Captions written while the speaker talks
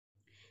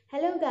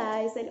Hello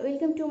guys and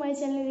welcome to my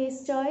channel race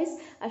choice.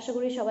 আশা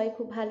করি সবাই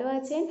খুব ভালো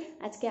আছেন।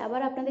 আজকে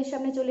আবার আপনাদের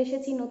সামনে চলে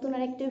এসেছি নতুন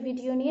আরেকটা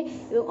ভিডিও নিয়ে,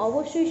 এবং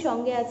অবশ্যই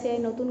সঙ্গে আছে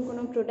নতুন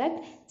কোনো প্রোডাক্ট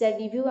যার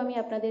রিভিউ আমি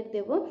আপনাদের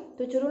দেব।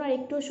 তো চলুন আর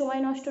একটু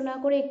সময় নষ্ট না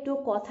করে, একটু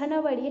কথা না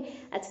বাড়িয়ে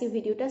আজকে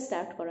ভিডিওটা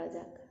স্টার্ট করা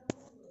যাক।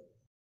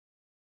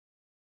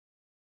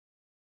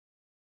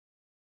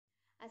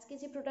 আজকে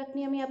যে প্রোডাক্ট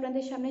নিয়ে আমি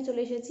আপনাদের সামনে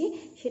চলে এসেছি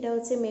সেটা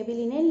হচ্ছে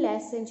মেবিলিনের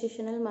ল্যাশ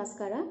সেনসেশনাল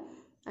মাস্কারা।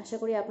 আশা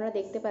করি আপনারা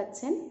দেখতে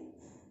পাচ্ছেন।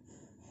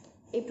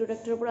 এই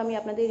প্রোডাক্টের উপর আমি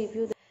আপনাদের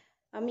রিভিউ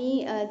আমি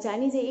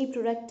জানি যে এই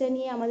প্রোডাক্টটা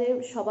নিয়ে আমাদের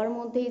সবার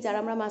মধ্যেই, যারা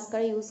আমরা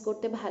মাস্কারা ইউজ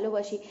করতে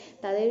ভালোবাসি,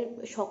 তাদের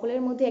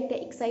সকলের মধ্যে একটা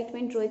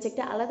এক্সাইটমেন্ট রয়েছে,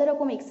 একটা আলাদা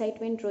রকম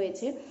এক্সাইটমেন্ট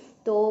রয়েছে।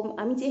 তো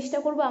আমি চেষ্টা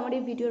করব আমার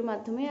এই ভিডিওর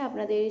মাধ্যমে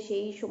আপনাদের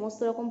সেই সমস্ত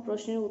রকম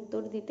প্রশ্নের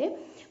উত্তর দিতে।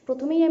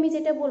 প্রথমেই আমি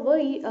যেটা বলবো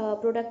এই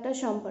প্রোডাক্টটার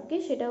সম্পর্কে,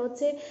 সেটা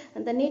হচ্ছে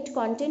the net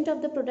content of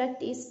the product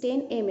is 10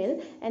 ml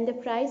and the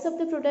price of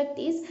the product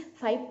is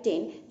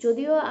 510।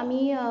 যদিও আমি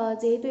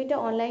যেহেতু এটা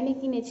অনলাইনে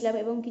কিনেছিলাম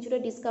এবং কিছুটা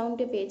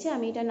ডিসকাউন্টে পেয়েছি,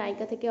 আমি এটা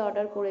নাইকা থেকে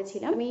অর্ডার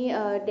করেছিলাম। আমি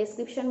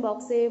ডেসক্রিপশন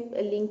বক্সে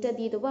লিঙ্কটা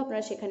দিয়ে দেবো,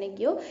 আপনারা সেখানে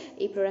গিয়েও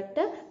এই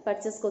প্রোডাক্টটা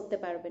পারচেস করতে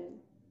পারবেন।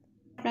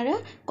 আপনারা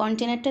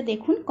কন্টেনারটা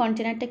দেখুন,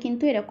 কন্টেনারটা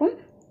কিন্তু এরকম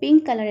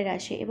পিঙ্ক কালারের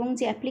আসে, এবং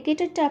যে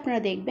অ্যাপ্লিকেটারটা আপনারা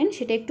দেখবেন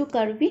সেটা একটু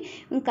কার্ভি,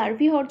 এবং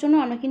কার্ভি হওয়ার জন্য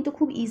আমরা কিন্তু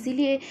খুব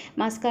ইজিলি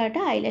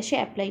মাস্কারাটা আইল্যাশে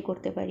অ্যাপ্লাই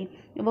করতে পারি।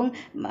 এবং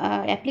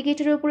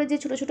অ্যাপ্লিকেটারের উপরে যে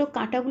ছোটো ছোটো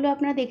কাঁটাগুলো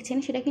আপনারা দেখছেন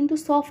সেটা কিন্তু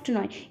সফট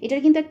নয়।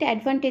 এটার কিন্তু একটা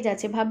অ্যাডভান্টেজ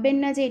আছে, ভাববেন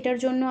না যে এটার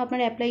জন্য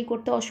আপনার অ্যাপ্লাই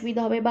করতে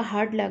অসুবিধা হবে বা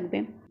হার্ড লাগবে।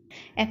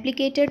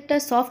 অ্যাপ্লিকেটারটা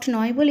সফট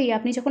নয় বলেই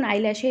আপনি যখন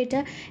আইল্যাশে এটা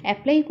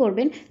অ্যাপ্লাই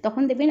করবেন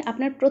তখন দেখবেন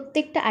আপনার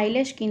প্রত্যেকটা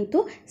আইল্যাশ কিন্তু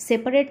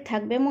সেপারেট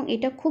থাকবে, এবং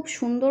এটা খুব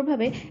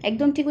সুন্দরভাবে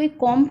একদম ঠিক ওই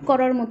কম্ব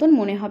করার মতন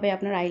মনে হবে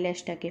আপনার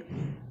আইল্যাশটাকে,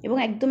 এবং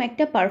একদম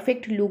একটা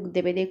পারফেক্ট লুক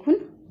দেবে। দেখুন,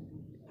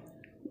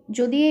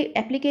 যদি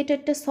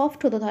অ্যাপ্লিকেটারটা সফট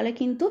হতো তাহলে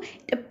কিন্তু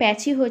এটা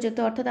প্যাচি হয়ে যেত,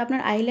 অর্থাৎ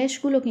আপনার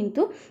আইল্যাশগুলো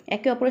কিন্তু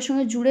একে অপরের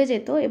সঙ্গে জুড়ে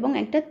যেত এবং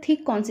একটা থিক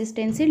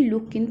কনসিস্টেন্সির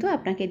লুক কিন্তু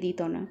আপনাকে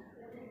দিত না।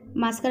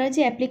 মাস্কারার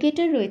যে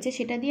অ্যাপ্লিকেটার রয়েছে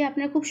সেটা দিয়ে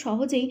আপনারা খুব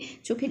সহজেই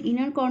চোখের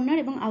ইনার কর্নার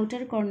এবং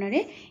আউটার কর্নারে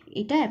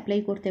এটা অ্যাপ্লাই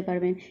করতে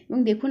পারবেন। এবং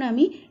দেখুন,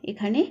 আমি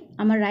এখানে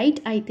আমার রাইট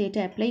আইতে এটা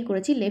অ্যাপ্লাই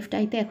করেছি, লেফট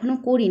আইতে এখনও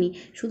করিনি,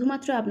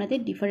 শুধুমাত্র আপনাদের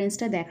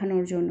ডিফারেন্সটা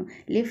দেখানোর জন্য।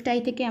 লেফট আই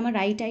থেকে আমার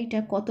রাইট আইটা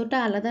কতটা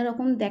আলাদা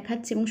রকম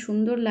দেখাচ্ছে এবং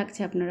সুন্দর লাগছে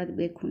আপনারা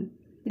দেখুন।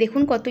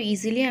 দেখুন কত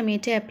ইজিলি আমি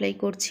এটা অ্যাপ্লাই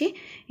করছি,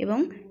 এবং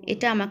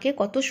এটা আমাকে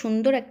কত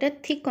সুন্দর একটা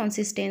থিক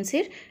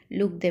কনসিস্টেন্সির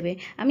লুক দেবে।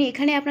 আমি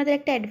এখানে আপনাদের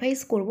একটা অ্যাডভাইস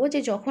করব যে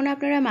যখন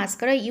আপনারা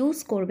মাস্কারা ইউজ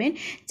করবেন,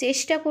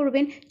 চেষ্টা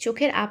করবেন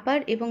চোখের আপার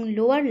এবং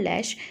লোয়ার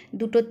ল্যাশ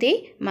দুটোতেই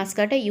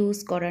মাস্কারাটা ইউজ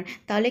করার,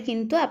 তাহলে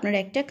কিন্তু আপনারা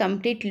একটা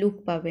কমপ্লিট লুক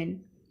পাবেন।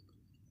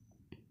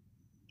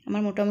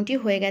 আমার মোটামুটি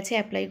হয়ে গেছে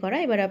অ্যাপ্লাই করা,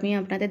 এবার আমি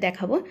আপনাদের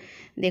দেখাবো।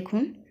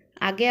 দেখুন,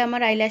 আগে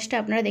আমার আইল্যাশটা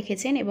আপনারা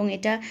দেখেছেন, এবং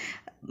এটা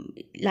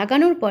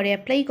লাগানোর পরে,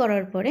 অ্যাপ্লাই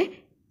করার পরে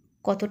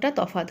কতটা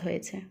তফাৎ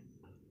হয়েছে।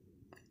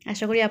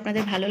 আশা করি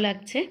আপনাদের ভালো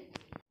লাগছে।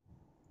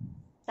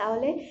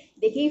 তাহলে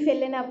দেখেই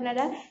ফেললেন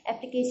আপনারা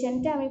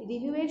অ্যাপ্লিকেশনটা। আমি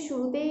রিভিউয়ের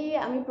শুরুতেই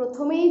আমি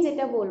প্রথমেই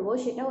যেটা বলবো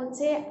সেটা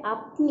হচ্ছে,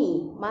 আপনি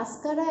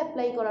মাস্কারা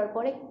অ্যাপ্লাই করার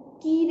পরে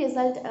কি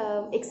রেজাল্ট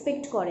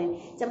এক্সপেক্ট করেন,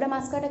 যে আপনার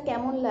মাস্কারাটা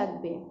কেমন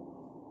লাগবে,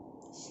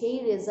 সেই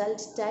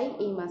রেজাল্টটাই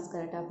এই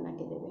মাস্কারাটা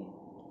আপনাকে দেবে।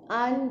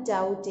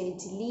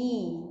 আনডাউটেডলি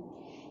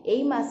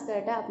এই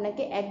মাস্কারাটা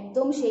আপনাকে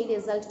একদম সেই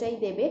রেজাল্টটাই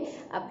দেবে।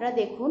 আপনারা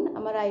দেখুন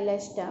আমার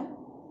আইল্যাশটা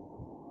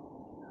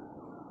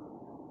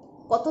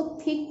কত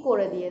থিক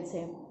করে দিয়েছে।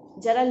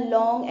 যারা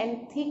লং অ্যান্ড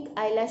থিক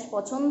আইল্যাশ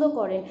পছন্দ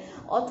করেন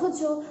অথচ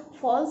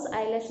ফলস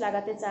আইল্যাশ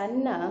লাগাতে চান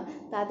না,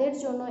 তাদের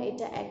জন্য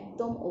এটা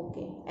একদম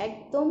ওকে,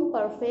 একদম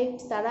পারফেক্ট।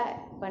 তারা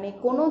মানে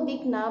কোনো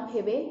দিক না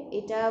ভেবে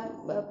এটা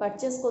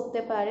পারচেস করতে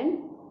পারেন,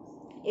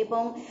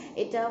 এবং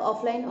এটা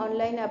অফলাইন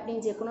অনলাইন আপনি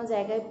যে কোনো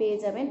জায়গায় পেয়ে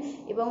যাবেন।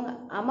 এবং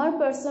আমার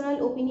পার্সোনাল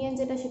ওপিনিয়ন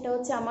যেটা, সেটা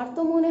হচ্ছে আমার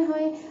তো মনে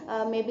হয়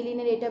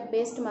মেবিলিনের এটা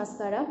বেস্ট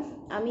মাস্কারা।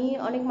 আমি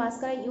অনেক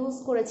মাস্কারা ইউজ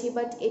করেছি,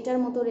 বাট এটার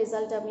মতো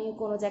রেজাল্ট আমি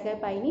কোনো জায়গায়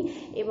পাইনি।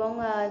 এবং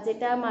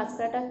যেটা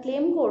মাস্কারাটা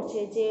ক্লেম করছে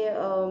যে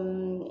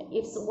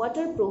it's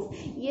waterproof,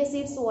 yes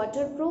it's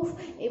waterproof,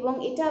 এবং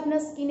এটা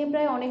আপনার স্কিনে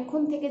প্রায়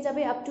অনেকক্ষণ থেকে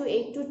যাবে, আপ টু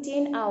 8 to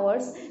 10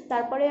 hours।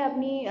 তারপরে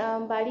আপনি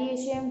বাড়ি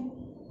এসে,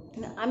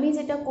 আমি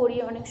যেটা করি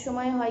অনেক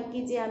সময় হয় কি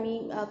যে আমি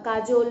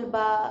কাজল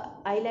বা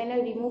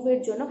আইলাইনার রিমুভের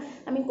জন্য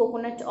আমি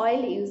কোকোনাট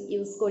অয়েল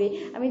ইউজ করি।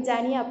 আমি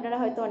জানি আপনারা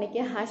হয়তো অনেকে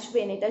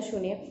হাসবেন এটা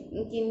শুনে,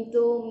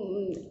 কিন্তু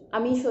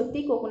আমি সত্যি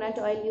কোকোনাট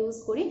অয়েল ইউজ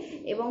করি,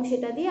 এবং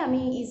সেটা দিয়ে আমি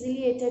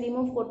ইজিলি এটা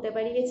রিমুভ করতে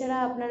পারি। এছাড়া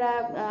আপনারা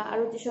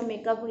আরও যেসব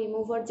মেকআপ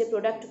রিমুভার যে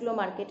প্রোডাক্টগুলো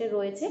মার্কেটে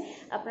রয়েছে,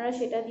 আপনারা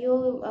সেটা দিয়েও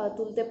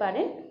তুলতে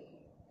পারেন।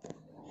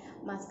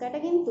 মাস্কারাটা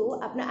কিন্তু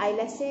আপনার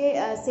আইল্যাশে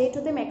সেট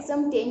হতে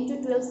ম্যাক্সিমাম 10 to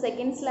 12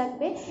 সেকেন্ডস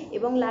লাগবে,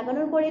 এবং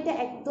লাগানোর পরে এটা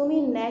একদমই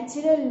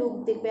ন্যাচারাল লুক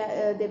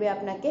দেবে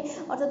আপনাকে।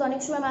 অর্থাৎ অনেক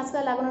সময়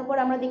মাস্কারা লাগানোর পর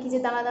আমরা দেখি যে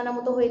দানা দানা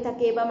মতো হয়ে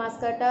থাকে, বা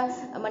মাস্কারাটা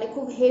মানে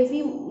খুব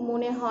হেভি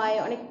মনে হয়,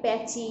 অনেক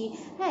প্যাচি।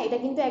 হ্যাঁ, এটা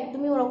কিন্তু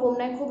একদমই ওরকম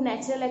নয়, খুব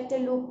ন্যাচারাল একটা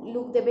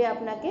লুক দেবে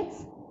আপনাকে।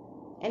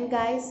 অ্যান্ড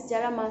গাইস,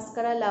 যারা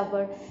মাস্কারা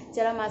লাভার,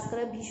 যারা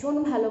মাস্কারা ভীষণ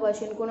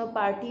ভালোবাসেন, কোনো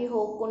পার্টি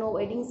হোক, কোনো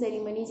ওয়েডিং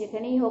সেরিমনি,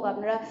 যেখানেই হোক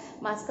আপনারা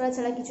মাস্কারা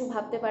ছাড়া কিছু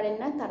ভাবতে পারেন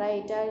না, তারা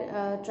এটা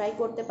ট্রাই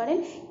করতে পারেন।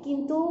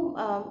 কিন্তু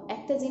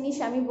একটা জিনিস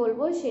আমি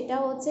বলবো, সেটা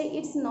হচ্ছে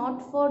it's not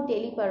for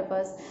daily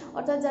purpose.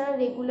 অর্থাৎ যারা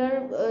রেগুলার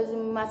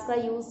মাস্কারা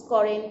ইউজ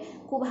করেন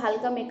খুব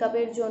হালকা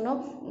মেকআপের জন্য,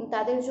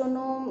 তাদের জন্য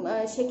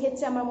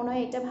সেক্ষেত্রে আমার মনে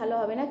হয় এটা ভালো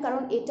হবে না।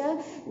 কারণ এটা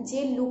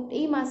যে লুক,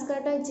 এই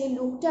মাস্কারাটা যে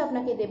লুকটা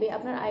আপনাকে দেবে,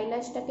 আপনার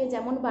আইল্যাশটাকে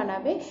যেমন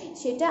বানাবে,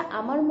 সেটা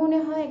আমার মনে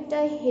হয় একটা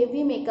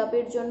হেভি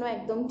মেকআপের জন্য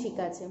একদম ঠিক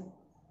আছে,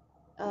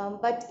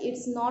 but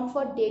it's not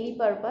for daily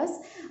purpose.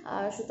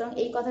 সুতরাং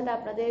এই কথাটা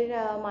আপনাদের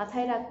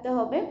মাথায় রাখতে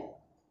হবে।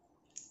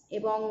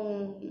 এবং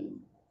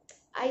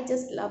I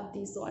just love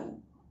this one.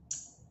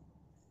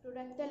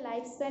 প্রোডাক্টটার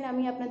life span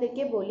আমি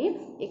আপনাদেরকে বলি।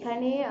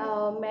 এখানে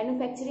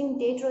ম্যানুফ্যাকচারিং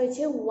ডেট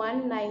রয়েছে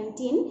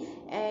 1/19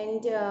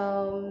 অ্যান্ড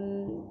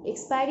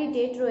এক্সপায়ারি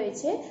ডেট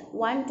রয়েছে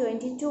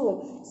 1/22।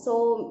 So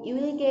you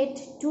will get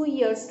 2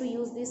 years to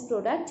use this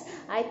product.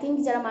 I think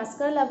যারা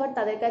মাস্কারা লাভার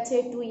তাদের কাছে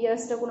 2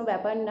 yearsটা কোনো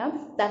ব্যাপার না,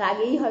 তার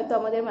আগেই হয়তো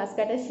আমাদের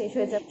মাস্কারাটা শেষ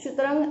হয়ে যাবে।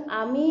 সুতরাং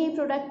আমি এই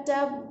প্রোডাক্টটা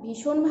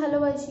ভীষণ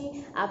ভালোবাসি।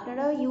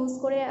 আপনারাও ইউজ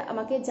করে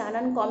আমাকে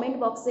জানান কমেন্ট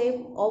বক্সে,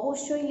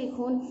 অবশ্যই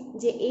লিখুন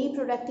যে এই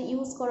প্রোডাক্টটা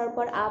ইউজ করার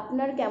পর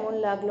আপনার কেমন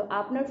লাগলো,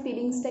 আপনার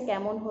ফিলিংসটা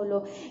কেমন হলো।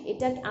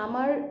 এটা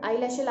আমার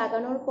আইল্যাশে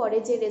লাগানোর পরে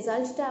যে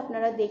রেজাল্টটা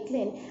আপনারা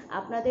দেখলেন,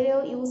 আপনাদেরও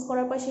ইউজ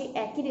করার পর সেই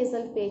একই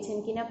রেজাল্ট পেয়েছেন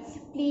কিনা,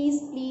 please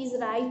please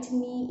write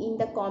me in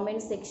the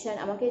comment section,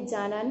 আমাকে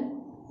জানান।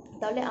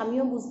 তাহলে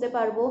আমিও বুঝতে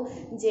পারবো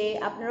যে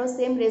আপনারাও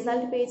সেম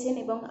রেজাল্ট পেয়েছেন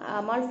এবং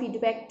আমার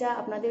ফিডব্যাকটা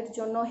আপনাদের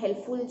জন্য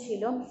হেল্পফুল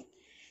ছিল।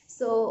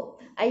 So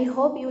I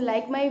hope you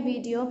like my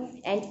video,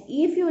 and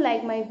if you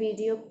like my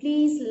video,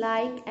 please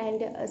like and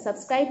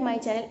subscribe my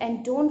channel, and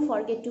don't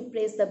forget to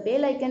press the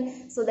bell icon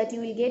so that you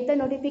will get the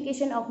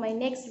notification of my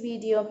next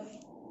video.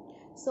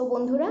 So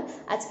বন্ধুরা,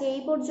 আজকে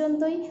এই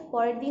পর্যন্তই।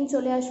 পরের দিন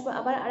চলে আসবো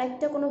আবার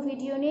আরেকটা কোনো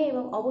ভিডিও নিয়ে,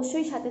 এবং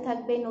অবশ্যই সাথে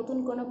থাকবে নতুন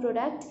কোনো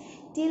product.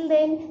 Till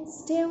then,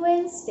 stay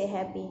well, stay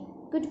happy,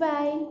 good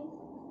bye.